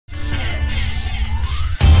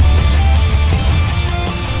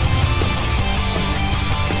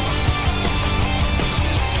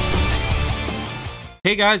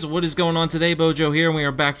Hey guys, what is going on today? Bojo here, and we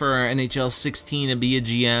are back for our NHL 16 and be a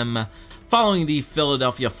GM following the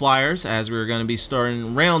Philadelphia Flyers, as we're going to be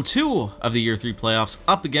starting round 2 of the Year 3 playoffs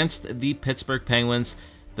up against the Pittsburgh Penguins,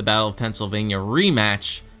 the Battle of Pennsylvania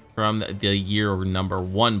rematch from the Year 1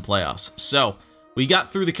 playoffs. So, we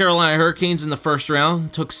got through the Carolina Hurricanes in the first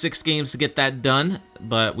round, took 6 games to get that done,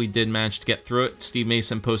 but we did manage to get through it. Steve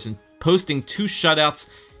Mason posting 2 shutouts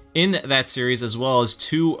in that series, as well as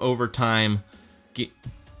 2 overtime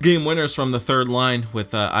game winners from the third line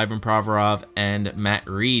with Ivan Provorov and Matt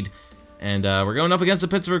Reed. And we're going up against the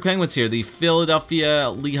Pittsburgh Penguins here, the Philadelphia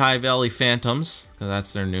Lehigh Valley Phantoms, because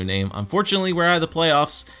that's their new name. Unfortunately, we're out of the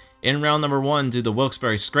playoffs in round number 1 due to the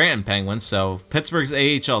Wilkes-Barre Scranton Penguins, so Pittsburgh's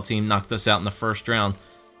AHL team knocked us out in the first round.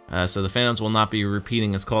 So the Phantoms will not be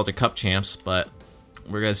repeating as Calder Cup champs, but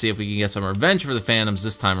we're going to see if we can get some revenge for the Phantoms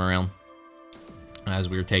this time around, as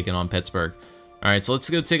we were taking on Pittsburgh. Alright, so let's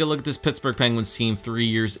go take a look at this Pittsburgh Penguins team 3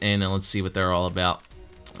 years in, and let's see what they're all about.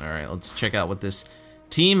 Alright, let's check out what this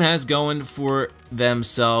team has going for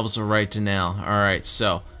themselves right now. Alright,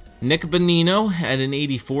 so Nick Bonino at an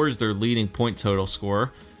 84 is their leading point total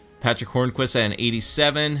scorer. Patrick Hornquist at an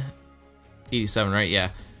 87. 87, right? Yeah.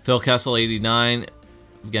 Phil Kessel, 89.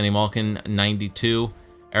 Evgeny Malkin, 92.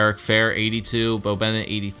 Eric Fair, 82. Bo Bennett,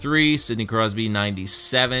 83. Sidney Crosby,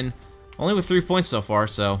 97. Only with 3 points so far,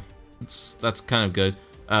 so that's kind of good.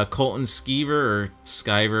 Colton Skeever, or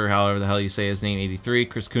Skyver, however the hell you say his name, 83.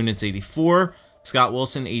 Chris Kunitz, 84. Scott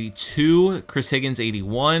Wilson, 82. Chris Higgins,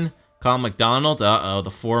 81. Colin McDonald, the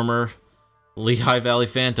former Lehigh Valley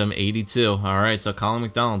Phantom, 82. Alright, so Colin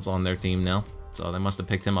McDonald's on their team now. So they must have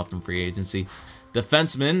picked him up in free agency.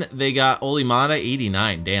 Defensemen, they got Oli Mata,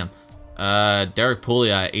 89. Damn. Derek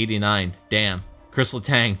Pouliot, 89. Damn. Chris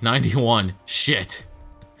Letang, 91. Shit.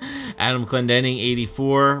 Adam Clendenning,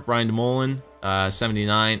 84. Brian DeMolin,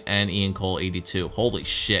 79. And Ian Cole, 82. Holy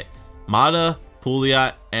shit. Mata,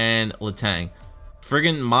 Pouliot, and Letang.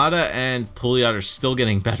 Friggin' Mata and Pouliot are still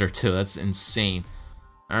getting better too. That's insane.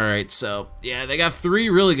 Alright, so yeah, they got 3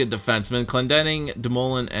 really good defensemen. Clendenning,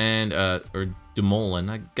 DeMolin, and or DeMolin,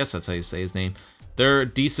 I guess that's how you say his name. They're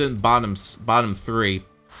decent bottom 3.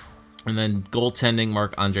 And then goaltending,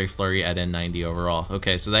 Marc-Andre Fleury at N90 overall.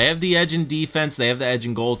 Okay, so they have the edge in defense, they have the edge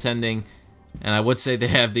in goaltending, and I would say they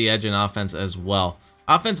have the edge in offense as well.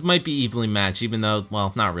 Offense might be evenly matched, even though,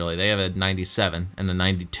 well, not really. They have a 97 and a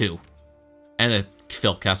 92. And a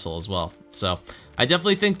Phil Kessel as well. So, I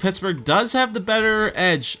definitely think Pittsburgh does have the better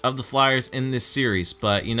edge of the Flyers in this series.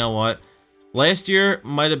 But, you know what? Last year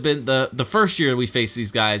might have been the first year we faced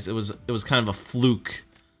these guys. It was kind of a fluke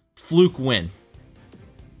win.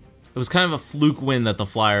 It was kind of a fluke win that the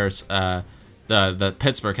Flyers, the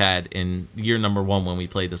Pittsburgh had in year number 1 when we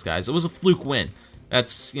played this guys. It was a fluke win.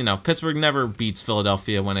 That's, you know, Pittsburgh never beats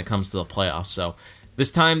Philadelphia when it comes to the playoffs. So this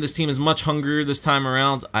time, this team is much hungrier this time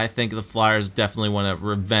around. I think the Flyers definitely want to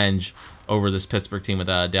revenge over this Pittsburgh team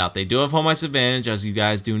without a doubt. They do have home ice advantage, as you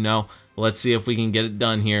guys do know. Let's see if we can get it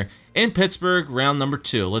done here in Pittsburgh, round number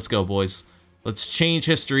 2. Let's go, boys. Let's change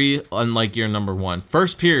history unlike year number 1.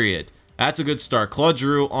 First period. That's a good start. Claude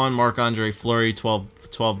Giroux on Marc-Andre Fleury,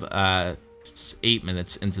 8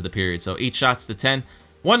 minutes into the period. So 8 shots to 10.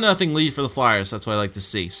 1-0 lead for the Flyers. That's what I like to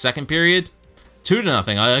see. Second period,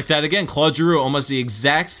 2-0. I like that again. Claude Giroux, almost the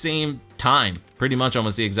exact same time. Pretty much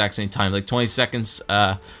almost the exact same time. Like 20 seconds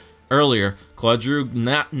earlier. Claude Giroux,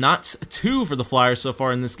 not 2 for the Flyers so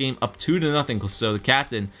far in this game. Up 2-0. So the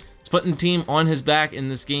captain is putting the team on his back in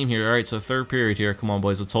this game here. All right, so third period here. Come on,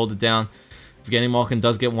 boys. Let's hold it down. Evgeny Malkin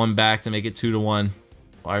does get 1 back to make it 2-1.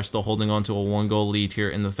 Flyers still holding on to a 1-goal lead here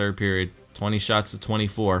in the third period. 20 shots to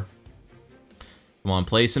 24. Come on,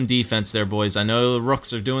 play some defense there, boys. I know the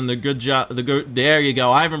Rooks are doing the good job. There you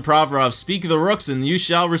go. Ivan Provorov. Speak of the Rooks, and you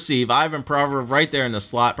shall receive. Ivan Provorov right there in the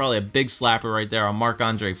slot. Probably a big slapper right there on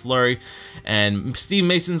Marc-Andre Fleury. And Steve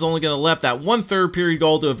Mason's only going to let that 1/3 period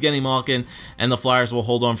goal to Evgeny Malkin. And the Flyers will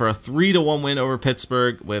hold on for a 3-1 win over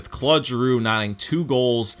Pittsburgh with Claude Giroux knotting 2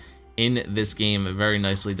 goals in this game. Very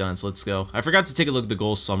nicely done. So let's go. I forgot to take a look at the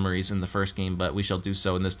goal summaries in the first game, but we shall do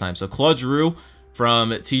so in this time. So Claude Giroux from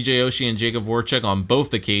TJ Oshie and Jacob Voracek on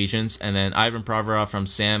both occasions, and then Ivan Provorov from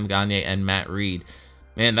Sam Gagner and Matt Reed.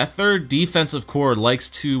 Man, that third defensive core likes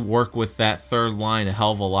to work with that third line a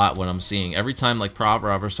hell of a lot. What I'm seeing every time, like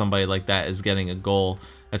Provorov or somebody like that is getting a goal,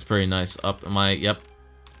 that's pretty nice. Up my yep.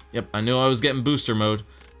 I knew I was getting booster mode.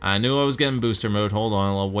 Hold on,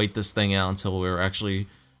 I'll wait this thing out until we're actually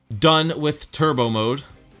done with turbo mode.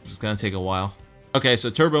 This is gonna take a while. Okay, so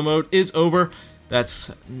turbo mode is over.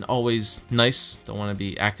 That's always nice. Don't want to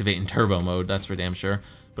be activating turbo mode, that's for damn sure.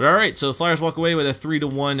 But all right, so the Flyers walk away with a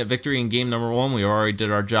 3-1 victory in game number 1. We already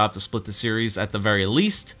did our job to split the series at the very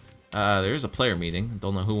least. There's a player meeting.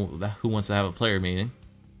 Don't know who wants to have a player meeting.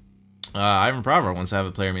 Ivan Provorov wants to have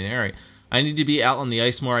a player meeting. All right. I need to be out on the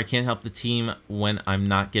ice more. I can't help the team when I'm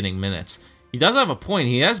not getting minutes. He does have a point.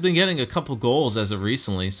 He has been getting a couple goals as of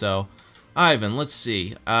recently. So, Ivan, let's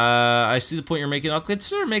see. I see the point you're making. I'll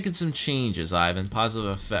consider making some changes, Ivan. Positive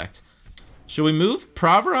effect. Should we move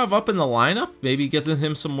Provorov up in the lineup? Maybe get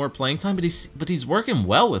him some more playing time. But he's working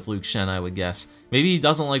well with Luke Schenn, I would guess. Maybe he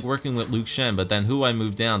doesn't like working with Luke Schenn. But then who do I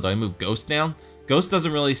move down? Do I move Ghost down? Ghost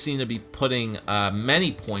doesn't really seem to be putting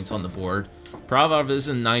many points on the board. Provorov is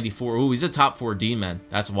in 94. Ooh, he's a top 4 D-man.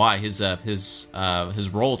 That's why his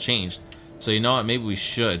role changed. So you know what? Maybe we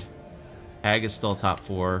should. Hag is still top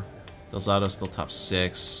 4. Delzado's still top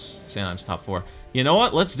 6. Sanheim's top 4. You know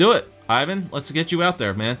what? Let's do it, Ivan. Let's get you out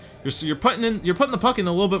there, man. You're putting the puck in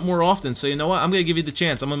a little bit more often. So you know what? I'm gonna give you the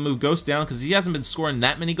chance. I'm gonna move Ghost down because he hasn't been scoring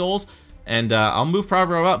that many goals. And I'll move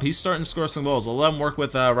Provorov up. He's starting to score some goals. I'll let him work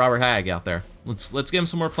with Robert Hag out there. Let's give him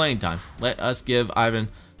some more playing time. Let us give Ivan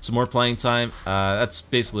some more playing time. That's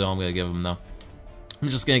basically all I'm gonna give him, though. I'm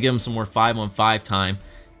just gonna give him some more 5-on-5 time,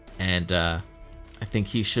 and I think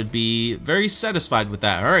he should be very satisfied with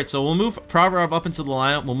that. All right, so we'll move Provorov up into the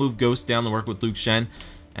lineup. We'll move Ghost down to work with Luke Schenn,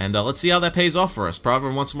 and let's see how that pays off for us.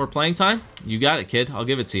 Provorov wants some more playing time. You got it, kid. I'll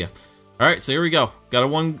give it to you. All right, so here we go. Got a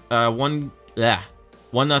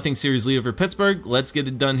 1-0 series lead over Pittsburgh. Let's get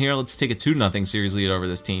it done here. Let's take a 2-0 series lead over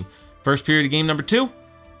this team. First period of game number 2.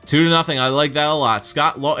 2-0. I like that a lot.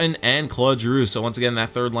 Scott Laughton and Claude Giroux. So once again, that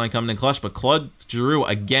third line coming in clutch. But Claude Giroux,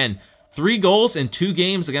 again, 3 goals in 2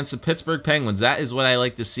 games against the Pittsburgh Penguins. That is what I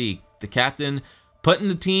like to see. The captain putting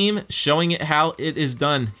the team, showing it how it is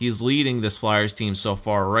done. He's leading this Flyers team so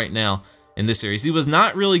far right now in this series. He was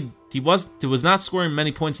not scoring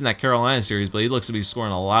many points in that Carolina series, but he looks to be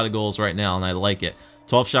scoring a lot of goals right now, and I like it.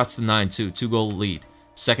 12 shots to 9, 2-goal lead.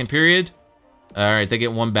 Second period. All right, they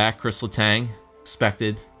get 1 back. Chris Letang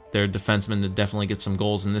expected their defenseman to definitely get some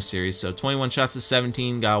goals in this series. So 21 shots to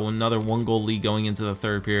 17, got another 1-goal lead going into the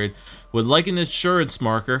third period. Would like an insurance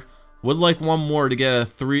marker. Would like one more to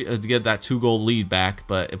get to get that 2-goal lead back.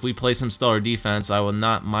 But if we play some stellar defense, I will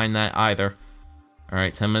not mind that either. All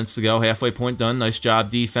right, 10 minutes to go. Halfway point done. Nice job,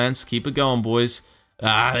 defense. Keep it going, boys.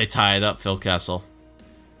 They tie it up. Phil Kessel.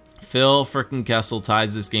 Phil frickin' Kessel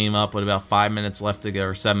ties this game up with about 5 minutes left to go,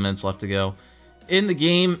 or 7 minutes left to go in the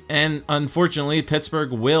game, and unfortunately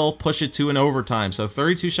Pittsburgh will push it to an overtime. So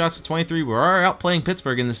 32 shots to 23. We are outplaying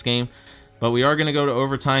Pittsburgh in this game, but we are going to go to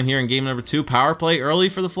overtime here in game number 2. Power play early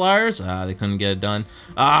for the Flyers. They couldn't get it done.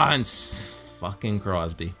 And fucking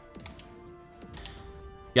Crosby.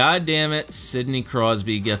 God damn it, Sidney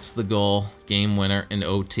Crosby gets the goal, game winner in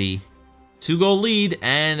OT. 2-goal lead,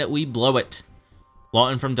 and we blow it.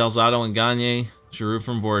 Laughton from Delzato and Gagne. Giroux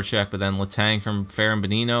from Voracek, but then Letang from Fair and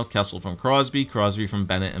Bonino, Kessel from Crosby, Crosby from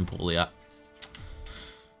Bennett and Pouliot.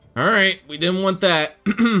 All right, we didn't want that.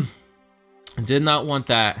 Did not want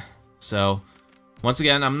that. So, once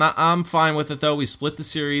again, I'm fine with it though. We split the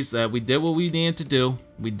series. That we did what we needed to do.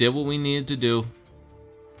 We did what we needed to do.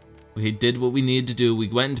 We did what we needed to do. We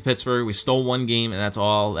went into Pittsburgh. We stole 1 game, and that's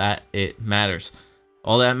all that it matters.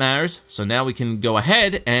 All that matters. So now we can go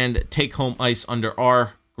ahead and take home ice under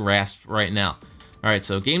our grasp right now. All right,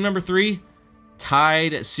 so game number 3,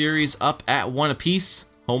 tied series up at 1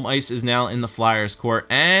 apiece. Home ice is now in the Flyers' court.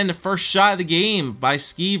 And the first shot of the game by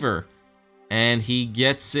Skeever. And he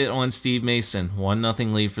gets it on Steve Mason.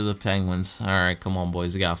 1-0 lead for the Penguins. All right, come on,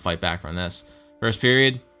 boys. We got to fight back from this. First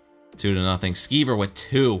period, 2-0. Skeever with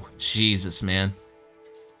 2. Jesus, man.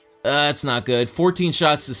 That's not good. 14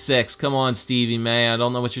 shots to 6. Come on, Stevie May. I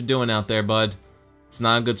don't know what you're doing out there, bud. It's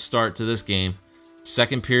not a good start to this game.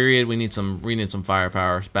 Second period, we need some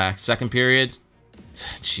firepower back. Second period,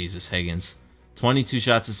 Jesus, Higgins. 22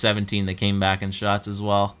 shots to 17. They came back in shots as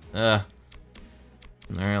well. All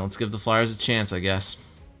right, let's give the Flyers a chance, I guess.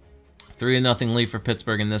 3-0 lead for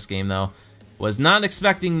Pittsburgh in this game, though. Was not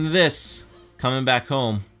expecting this coming back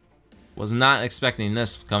home. Was not expecting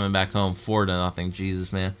this coming back home. 4-0.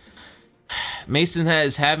 Jesus, man. Mason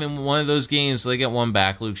is having one of those games, so they get 1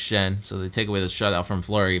 back. Luke Schenn, so they take away the shutout from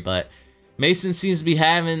Fleury, but Mason seems to be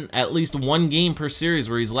having at least 1 game per series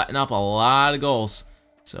where he's letting up a lot of goals.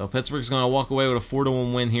 So Pittsburgh's going to walk away with a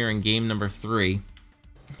 4-1 win here in game number 3.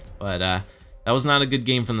 But that was not a good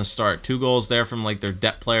game from the start. 2 goals there from like their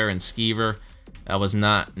depth player and Skeever. That was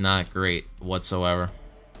not great whatsoever.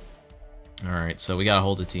 All right, so we got to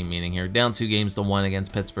hold a team meeting here. Down 2-1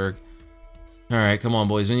 against Pittsburgh. All right, come on,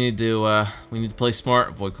 boys. We need to play smart,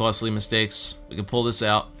 avoid costly mistakes. We can pull this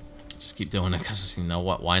out. Just keep doing it because you know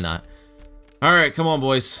what? Why not? All right, come on,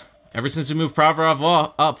 boys. Ever since we moved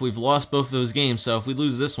Provorov up, we've lost both of those games. So if we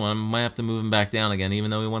lose this one, we might have to move him back down again,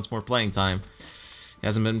 even though he wants more playing time. He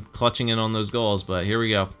hasn't been clutching in on those goals, but here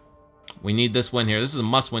we go. We need this win here. This is a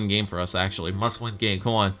must-win game for us, actually. Must-win game.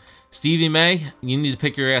 Come on. Stevie May, you need to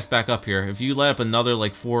pick your ass back up here. If you let up another,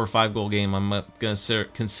 like, 4 or 5 goal game, I'm going to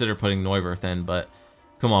consider putting Neuwirth in, but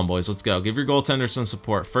come on, boys. Let's go. Give your goaltender some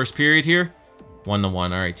support. First period here, 1-1. All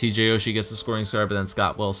right, TJ Oshie gets the scoring start, but then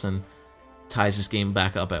Scott Wilson ties this game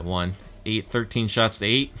back up at 1. 13 shots to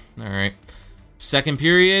 8. All right. Second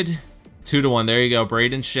period, 2-1. There you go.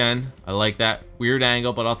 Braden Shen. I like that weird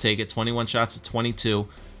angle, but I'll take it. 21 shots to 22.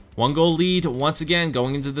 1 goal lead once again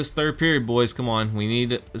going into this third period, boys. Come on. We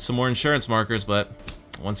need some more insurance markers, but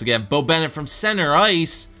once again, Bo Bennett from center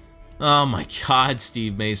ice. Oh my God,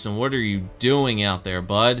 Steve Mason. What are you doing out there,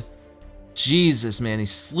 bud? Jesus, man.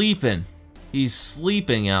 He's sleeping. He's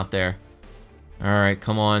sleeping out there. All right,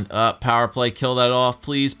 come on. Power play. Kill that off,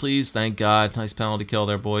 please, please. Thank God. Nice penalty kill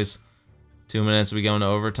there, boys. 2 minutes. We go into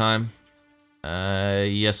overtime.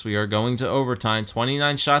 Yes, we are going to overtime.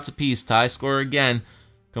 29 shots apiece. Tie score again.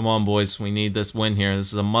 Come on, boys. We need this win here.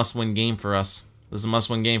 This is a must-win game for us. This is a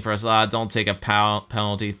must-win game for us. Don't take a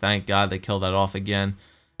penalty. Thank God they killed that off again.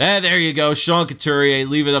 There you go. Sean Couturier.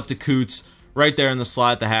 Leave it up to Coots. Right there in the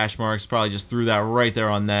slot, the hash marks. Probably just threw that right there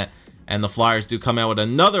on net. And the Flyers do come out with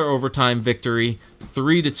another overtime victory.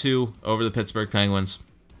 3-2 over the Pittsburgh Penguins.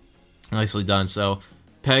 Nicely done. So,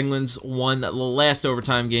 Penguins won the last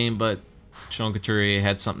overtime game, but Sean Couturier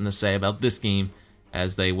had something to say about this game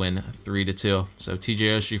as they win 3-2. So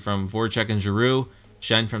TJ Oshie from Voracek and Giroux,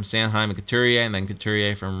 Shen from Sanheim and Couturier, and then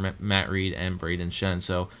Couturier from Matt Reed and Braden Shen.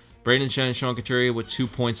 So Braden Shen and Sean Couturier with 2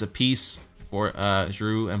 points apiece. For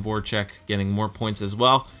Giroux and Voracek getting more points as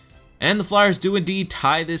well. And the Flyers do indeed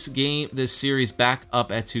tie this series back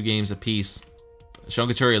up at 2 games apiece. Sean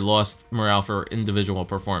Couturier lost morale for individual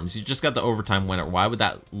performance. You just got the overtime winner. Why would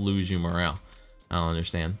that lose you morale? I don't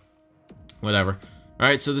understand. Whatever. All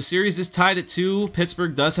right, so the series is tied at 2.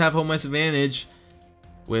 Pittsburgh does have home ice advantage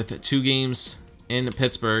with 2 games in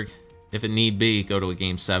Pittsburgh. If it need be, go to a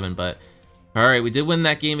game 7. But all right, we did win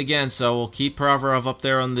that game again, so we'll keep Provorov up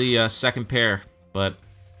there on the second pair. But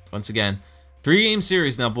once again, 3-game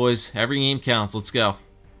series now, boys. Every game counts. Let's go.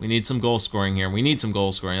 We need some goal scoring here. We need some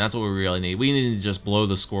goal scoring. That's what we really need. We need to just blow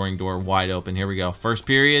the scoring door wide open. Here we go. First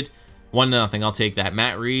period, 1-0. I'll take that.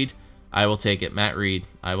 Matt Reed, I will take it. Matt Reed,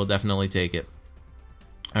 I will definitely take it.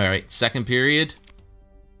 All right, second period,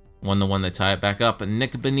 1-1. They tie it back up. And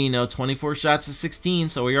Nick Bonino, 24 shots to 16.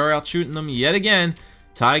 So we are out shooting them yet again.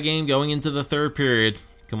 Tie game going into the third period.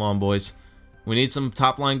 Come on, boys. We need some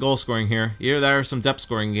top-line goal scoring here. Either that or some depth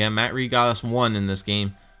scoring again. Matt Reed got us 1 in this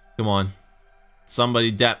game. Come on.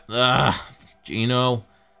 Somebody depth. Gino.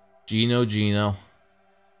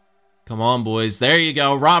 Come on, boys. There you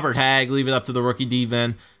go. Robert Hagg. Leave it up to the rookie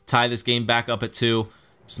D-Ven. Tie this game back up at 2.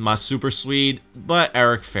 This is my super Swede, but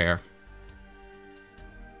Eric Fair.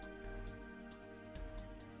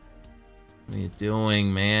 What are you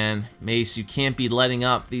doing, man? Mace, you can't be letting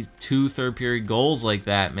up these 2 third-period goals like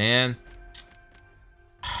that, man.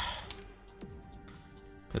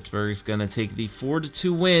 Pittsburgh's going to take the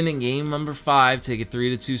 4-2 win in game number 5, take a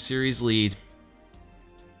 3-2 series lead.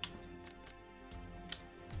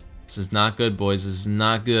 This is not good, boys. This is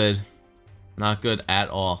not good. Not good at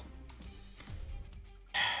all.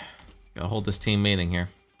 Gotta hold this team meeting here.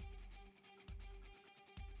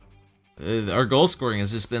 Our goal scoring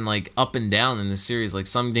has just been like up and down in this series. Like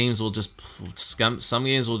some games will just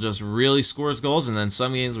really score goals, and then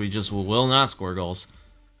some games we just will not score goals.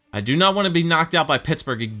 I do not want to be knocked out by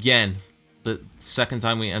Pittsburgh again the second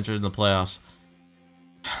time we entered in the playoffs.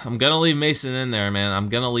 I'm going to leave Mason in there, man. I'm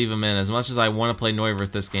going to leave him in. As much as I want to play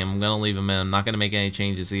Neuwirth this game, I'm going to leave him in. I'm not going to make any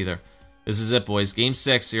changes either. This is it, boys. Game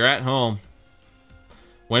 6. You're at home.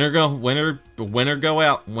 Winner go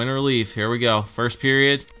out. Winner leave. Here we go. First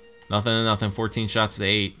period. Nothing to nothing. 14 shots to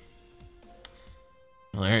 8.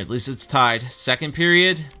 All right, at least it's tied. Second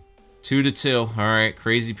period. 2-2. All right,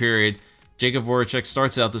 crazy period. Jacob Voracek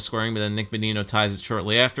starts out the scoring, but then Nick Bonino ties it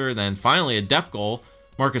shortly after. Then finally a depth goal.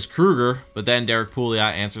 Marcus Kruger, but then Derek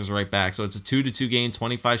Pouliot answers right back. So it's a 2-2 game,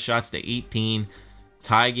 25 shots to 18.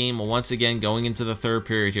 Tie game once again going into the third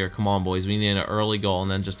period here. Come on, boys. We need an early goal and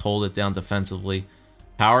then just hold it down defensively.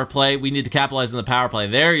 Power play. We need to capitalize on the power play.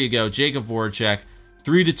 There you go. Jacob Voracek.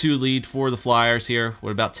 3-2 lead for the Flyers here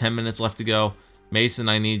with about 10 minutes left to go. Mason,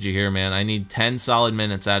 I need you here, man. I need 10 solid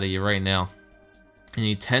minutes out of you right now. I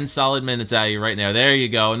need 10 solid minutes out of you right now. There you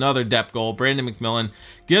go. Another depth goal. Brandon McMillan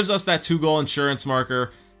gives us that 2-goal insurance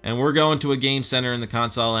marker. And we're going to a game center in the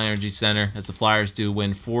Consol Energy Center as the Flyers do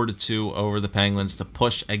win 4-2 over the Penguins to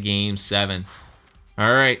push a game 7.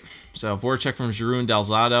 All right, so forecheck from Giroux and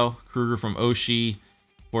Delzato, Kruger from Oshie,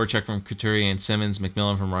 forecheck from Couturier and Simmons,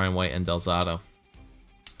 McMillan from Ryan White and Delzato.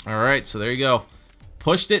 All right, so there you go.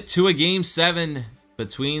 Pushed it to a game 7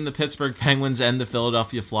 between the Pittsburgh Penguins and the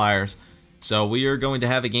Philadelphia Flyers. So we are going to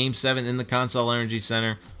have a game 7 in the Consol Energy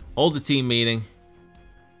Center. Hold the team meeting,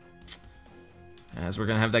 as we're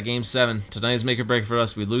going to have that game 7. Tonight is make or break for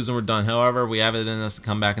us. We lose and we're done. However, we have it in us to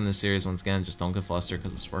come back in this series. Once again, just don't get flustered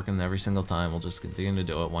because it's working every single time. We'll just continue to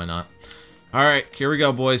do it. Why not? All right, here we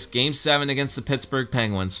go, boys. Game 7 against the Pittsburgh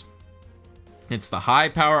Penguins. It's the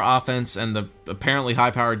high-power offense and the apparently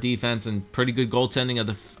high-power defense and pretty good goaltending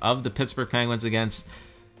of the Pittsburgh Penguins against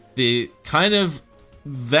the kind of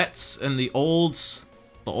vets and the old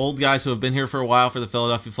guys who have been here for a while for the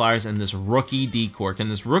Philadelphia Flyers and this rookie D-core. Can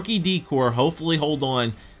this rookie D-core hopefully hold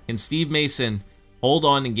on? Can Steve Mason hold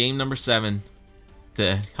on in game number 7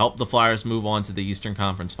 to help the Flyers move on to the Eastern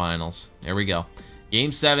Conference Finals? There we go.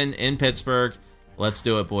 Game 7 in Pittsburgh. Let's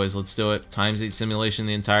do it, boys. Let's do it. Times 8 simulation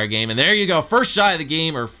the entire game. And there you go. First shot of the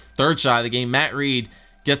game, or third shot of the game. Matt Reed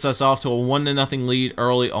gets us off to a 1-0 lead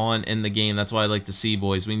early on in the game. That's what I like to see,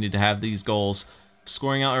 boys. We need to have these goals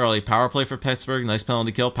scoring out early. Power play for Pittsburgh. Nice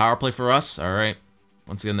penalty kill. Power play for us. All right.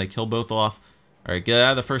 Once again, they kill both off. All right, get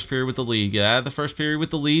out of the first period with the lead. Get out of the first period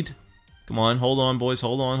with the lead. Come on. Hold on, boys.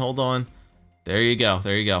 Hold on. Hold on. There you go.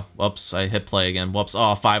 There you go. Whoops, I hit play again. Whoops.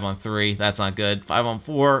 Oh, 5-on-3. That's not good.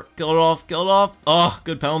 5-on-4. Kill it off. Kill it off. Oh,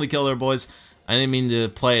 good penalty kill there, boys. I didn't mean to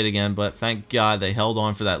play it again, but thank God they held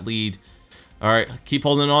on for that lead. All right, keep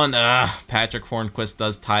holding on. Patrick Hornquist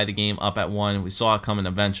does tie the game up at 1. We saw it coming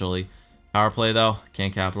eventually. Power play, though.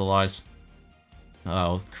 Can't capitalize.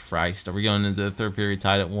 Oh, Christ. Are we going into the third period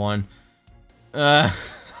tied at 1?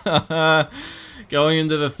 Going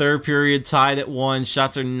into the third period tied at 1.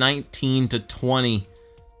 Shots are 19-20.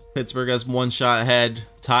 Pittsburgh has 1 shot ahead.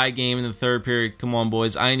 Tie game in the third period. Come on,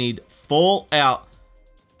 boys. I need full out.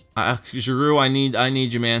 Giroux, I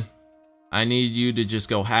need you, man. I need you to just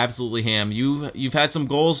go absolutely ham. You've had some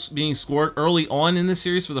goals being scored early on in this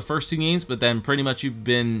series for the first 2 games, but then pretty much you've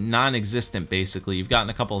been non-existent, basically. You've gotten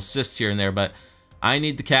a couple assists here and there, but I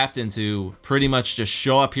need the captain to pretty much just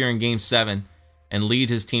show up here in Game 7 and lead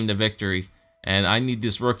his team to victory. And I need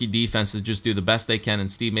this rookie defense to just do the best they can.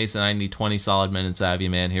 And Steve Mason, I need 20 solid minutes out of you,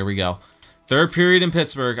 man. Here we go. Third period in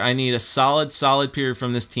Pittsburgh. I need a solid period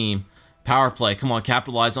from this team. Power play. Come on,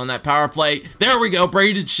 capitalize on that power play. There we go.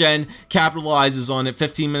 Braden Shen capitalizes on it.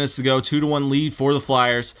 15 minutes to go. 2-1 lead for the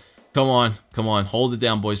Flyers. Come on. Come on. Hold it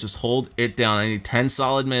down, boys. Just hold it down. I need 10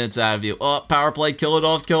 solid minutes out of you. Oh, power play. Kill it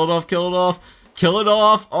off. Kill it off. Kill it off. Kill it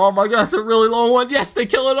off. Oh, my God. It's a really long one. Yes, they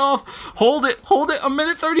kill it off. Hold it. Hold it.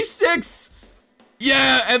 1:36.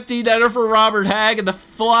 Yeah, empty netter for Robert Hagg, and the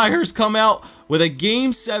Flyers come out with a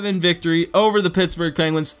Game 7 victory over the Pittsburgh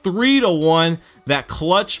Penguins, 3-1. That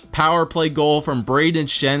clutch power play goal from Braden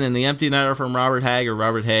Shen and the empty netter from Robert Hagg, or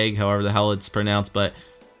Robert Hagg, however the hell it's pronounced. But,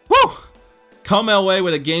 whew, come away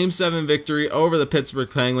with a Game 7 victory over the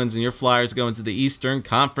Pittsburgh Penguins, and your Flyers go into the Eastern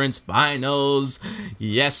Conference Finals.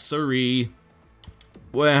 Yes, sirree.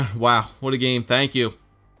 Well, wow, what a game. Thank you.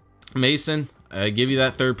 Mason, I give you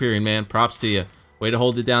that third period, man. Props to you. Way to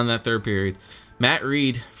hold it down in that third period. Matt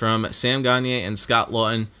Reed from Sam Gagner and Scott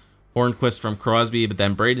Lawton. Hornquist from Crosby, but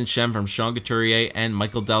then Braden Shen from Sean Couturier and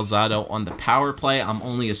Michael Delzato on the power play, I'm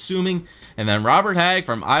only assuming. And then Robert Hagg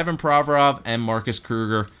from Ivan Provorov and Marcus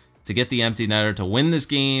Kruger to get the empty netter to win this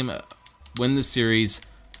game, win this series.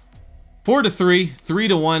 4-3,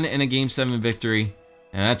 3-1 in a Game 7 victory.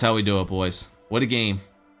 And that's how we do it, boys. What a game.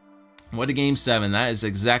 What a Game 7. That is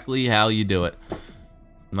exactly how you do it.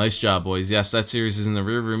 Nice job, boys. Yes, that series is in the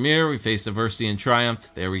rearview mirror. We faced adversity and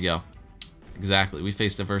triumphed. There we go. Exactly. We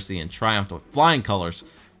faced adversity and triumphed with flying colors.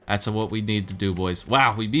 That's what we need to do, boys.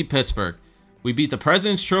 Wow, we beat Pittsburgh. We beat the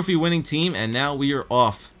President's Trophy winning team, and now we are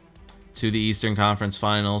off to the Eastern Conference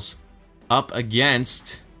Finals up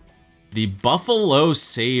against the Buffalo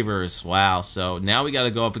Sabres. Wow, so now we got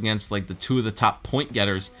to go up against like the 2 of the top point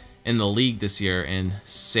getters in the league this year in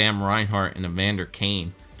Sam Reinhart and Evander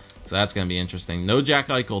Kane. So that's going to be interesting. No Jack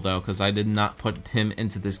Eichel, though, because I did not put him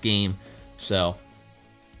into this game. So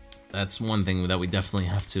that's one thing that we definitely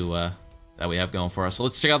have to, that we have going for us. So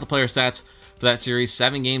let's check out the player stats for that series.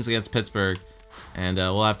 7 games against Pittsburgh. And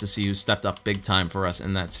we'll have to see who stepped up big time for us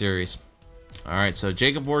in that series. All right, so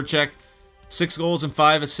Jacob Voracek, 6 goals and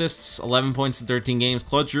 5 assists, 11 points in 13 games.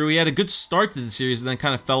 Claude Giroux, he had a good start to the series, but then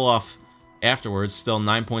kind of fell off afterwards. Still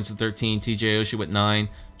 9 points in 13. TJ Oshie with 9.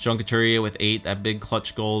 Sean Couturier with 8, that big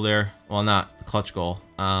clutch goal there. Well, not the clutch goal.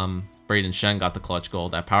 Brandon Braden Shen got the clutch goal,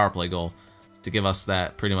 that power play goal, to give us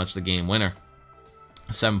that pretty much the game winner.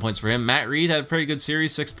 7 points for him. Matt Reed had a pretty good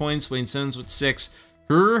series, 6 points. Wayne Simmons with 6.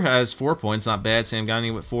 Kruger has 4 points, not bad. Sam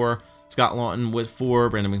Gagne with 4. Scott Lawton with 4.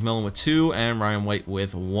 Brandon McMillan with 2. And Ryan White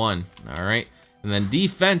with 1. All right. And then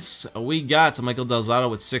defense, we got Michael Delzato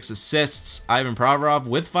with 6 assists. Ivan Provorov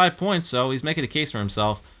with 5 points, so he's making a case for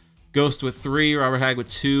himself. Ghost with 3. Robert Hagg with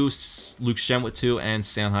 2. Luke Shem with 2. And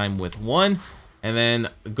Sandheim with 1. And then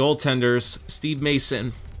goaltenders, Steve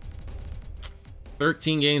Mason,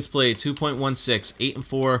 13 games played, 2.16,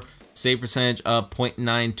 8-4, save percentage of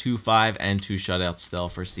 .925, and 2 shutouts still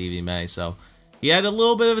for Stevie May. So he had a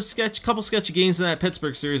little bit of a couple sketchy games in that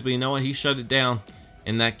Pittsburgh series, but you know what? He shut it down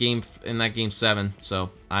in that game 7. So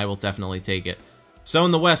I will definitely take it. So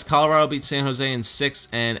in the West, Colorado beat San Jose in 6,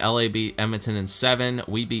 and LA beat Edmonton in 7.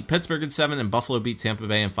 We beat Pittsburgh in 7, and Buffalo beat Tampa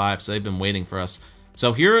Bay in 5. So they've been waiting for us.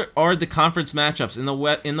 So here are the conference matchups.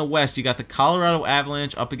 In the West, you got the Colorado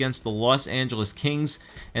Avalanche up against the Los Angeles Kings.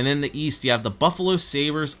 And in the East, you have the Buffalo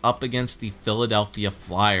Sabres up against the Philadelphia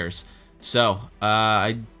Flyers. So,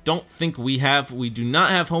 I don't think we do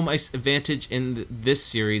not have home ice advantage in this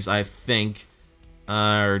series, I think.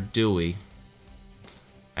 Or do we?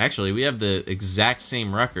 Actually, we have the exact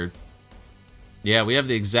same record. Yeah, we have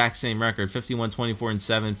the exact same record.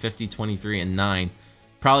 51-24-7, 50-23-9.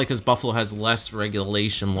 Probably because Buffalo has less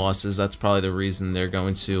regulation losses. That's probably the reason they're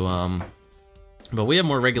going to... But we have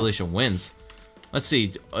more regulation wins. Let's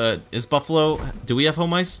see. Is Buffalo... Do we have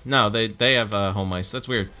home ice? No, they have home ice. That's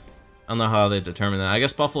weird. I don't know how they determine that. I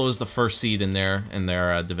guess Buffalo is the first seed in their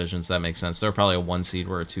divisions. That makes sense. They're probably a 1 seed.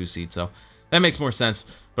 We're a 2 seed. So that makes more sense.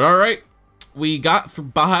 But all right. We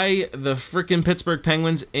got by the freaking Pittsburgh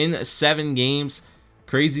Penguins in 7 games.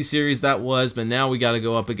 Crazy series that was, but now we got to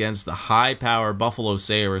go up against the high-power Buffalo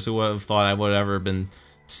Sabres. Who would have thought I would have ever been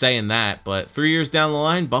saying that? But 3 years down the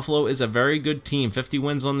line, Buffalo is a very good team. 50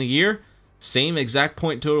 wins on the year. Same exact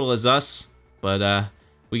point total as us. But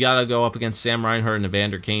we got to go up against Sam Reinhart and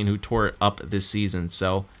Evander Kane, who tore it up this season.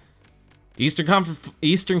 So Eastern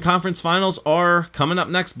Conference Finals are coming up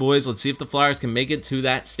next, boys. Let's see if the Flyers can make it to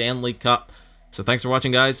that Stanley Cup. So thanks for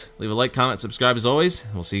watching, guys. Leave a like, comment, subscribe as always.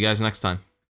 We'll see you guys next time.